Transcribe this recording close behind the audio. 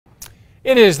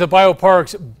It is the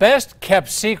BioPark's best kept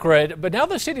secret, but now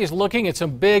the city is looking at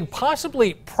some big,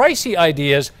 possibly pricey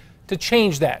ideas to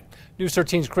change that. News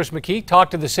 13's Chris McKee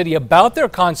talked to the city about their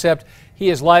concept. He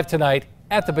is live tonight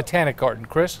at the Botanic Garden.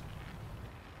 Chris?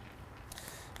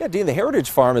 Yeah, Dean, the Heritage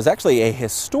Farm is actually a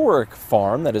historic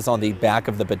farm that is on the back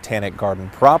of the Botanic Garden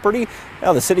property.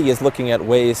 Now the city is looking at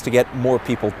ways to get more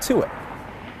people to it.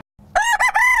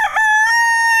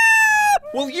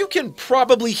 Well, you can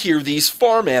probably hear these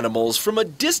farm animals from a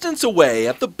distance away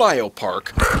at the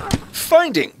BioPark.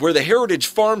 Finding where the Heritage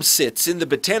Farm sits in the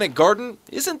Botanic Garden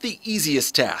isn't the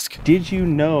easiest task. Did you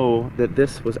know that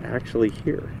this was actually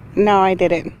here? No, I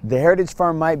didn't. The Heritage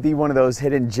Farm might be one of those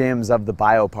hidden gems of the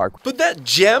BioPark. But that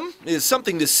gem is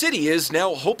something the city is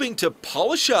now hoping to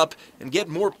polish up and get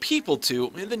more people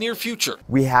to in the near future.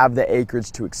 We have the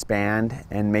acreage to expand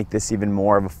and make this even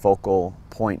more of a focal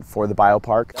point for the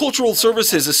BioPark. Cultural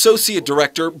Services Associate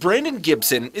Director Brandon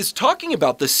Gibson is talking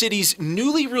about the city's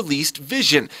newly released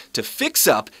vision to fix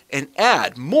up and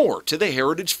add more to the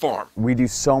Heritage Farm. We do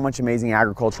so much amazing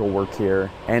agricultural work here,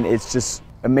 and it's just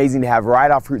amazing to have right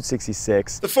off Route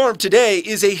 66. The farm today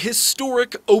is a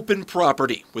historic open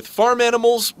property with farm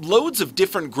animals, loads of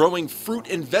different growing fruit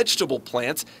and vegetable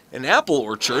plants, an apple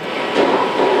orchard,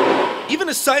 even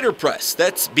a cider press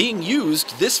that's being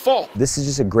used this fall. This is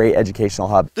just a great educational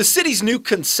hub. The city's new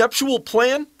conceptual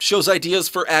plan shows ideas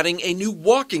for adding a new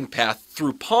walking path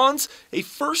through ponds, a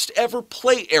first ever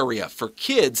play area for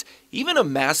kids, even a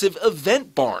massive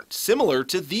event barn similar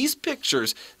to these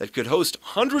pictures that could host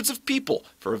hundreds of people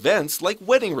for events like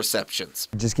wedding receptions.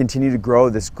 Just continue to grow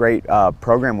this great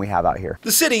program we have out here.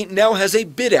 The city now has a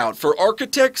bid out for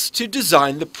architects to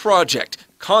design the project.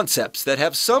 Concepts that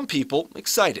have some people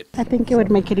excited. I think it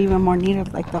would make it even more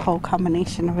needed, like the whole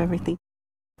combination of everything.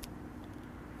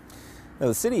 Now,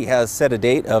 the city has set a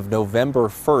date of November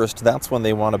 1st. That's when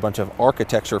they want a bunch of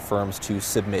architecture firms to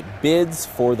submit bids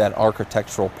for that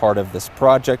architectural part of this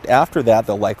project. After that,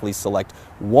 they'll likely select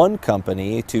one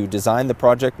company to design the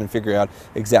project and figure out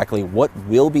exactly what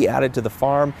will be added to the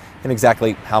farm and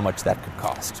exactly how much that could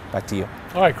cost. Back to you.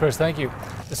 All right, Chris, thank you.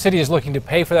 The city is looking to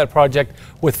pay for that project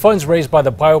with funds raised by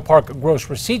the BioPark gross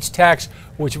receipts tax,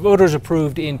 which voters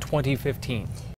approved in 2015.